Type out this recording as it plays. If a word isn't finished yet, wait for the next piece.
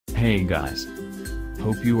Hey guys.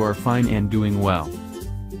 Hope you are fine and doing well.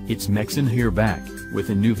 It's Mexon here back,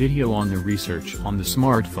 with a new video on the research on the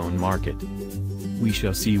smartphone market. We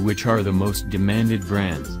shall see which are the most demanded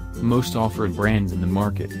brands, most offered brands in the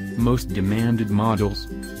market, most demanded models,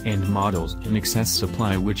 and models in excess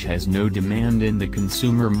supply which has no demand in the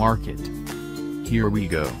consumer market. Here we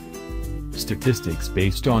go. Statistics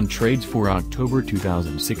based on trades for October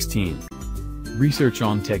 2016. Research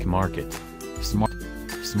on tech market.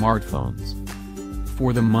 Smartphones.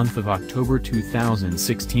 For the month of October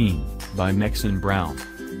 2016, by Mexon Brown.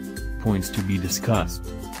 Points to be discussed.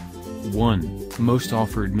 1. Most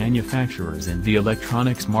offered manufacturers in the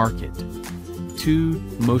electronics market. 2.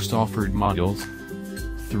 Most offered models.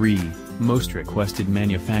 3. Most requested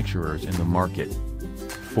manufacturers in the market.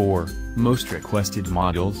 4. Most requested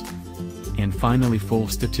models. And finally full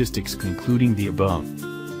statistics concluding the above.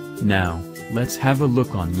 Now, let's have a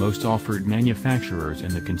look on most offered manufacturers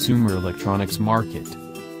in the consumer electronics market.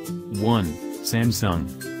 1. Samsung.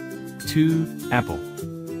 2. Apple.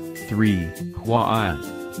 3. Huawei.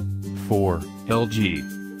 4. LG.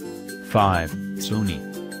 5. Sony.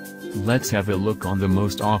 Let's have a look on the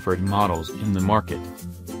most offered models in the market.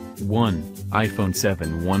 1. iPhone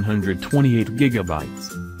 7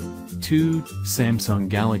 128GB. 2. Samsung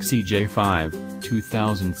Galaxy J5,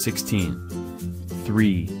 2016.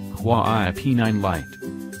 3. Huawei P9 Lite.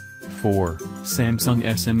 4. Samsung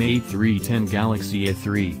SM8 310 Galaxy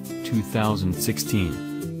A3,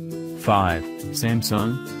 2016. 5.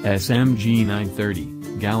 Samsung SMG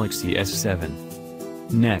 930, Galaxy S7.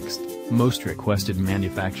 Next, most requested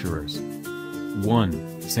manufacturers. 1.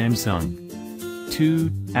 Samsung.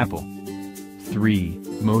 2. Apple. 3.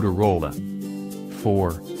 Motorola.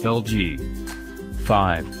 4. LG.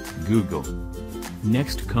 5. Google.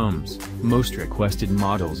 Next comes, most requested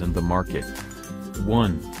models in the market.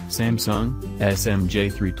 1. Samsung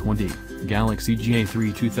SMJ320, Galaxy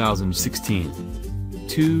J3 2016.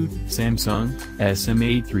 2. Samsung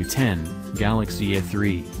SM8 310, Galaxy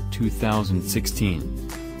A3, 2016.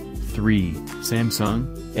 3.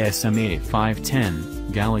 Samsung SMA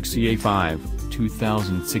 510, Galaxy A5,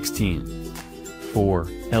 2016. 4.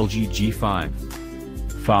 LG G5.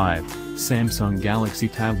 5. Samsung Galaxy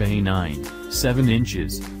Tab A9, 7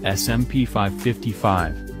 inches, SMP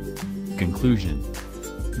 555. Conclusion.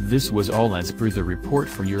 This was all as per the report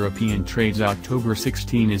for European trades October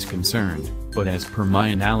 16 is concerned, but as per my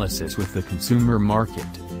analysis with the consumer market,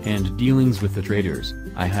 and dealings with the traders,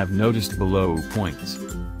 I have noticed below points.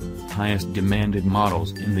 Highest demanded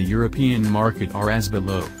models in the European market are as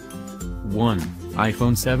below. 1.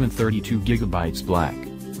 iPhone 7 32GB black.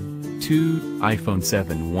 2. iPhone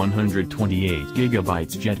 7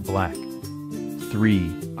 128GB jet black. 3.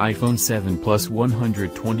 iPhone 7 Plus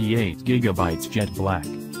 128GB jet black.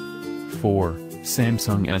 4.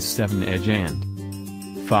 Samsung S7 Edge and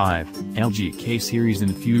 5. LG K series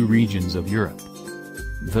in few regions of Europe.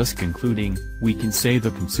 Thus concluding, we can say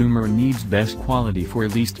the consumer needs best quality for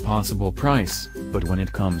least possible price, but when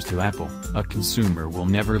it comes to Apple, a consumer will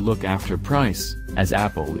never look after price, as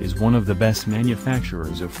Apple is one of the best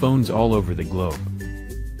manufacturers of phones all over the globe.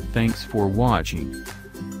 Thanks for watching.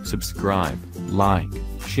 Subscribe, like,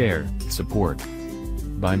 share, support.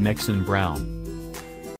 By Mexon Brown.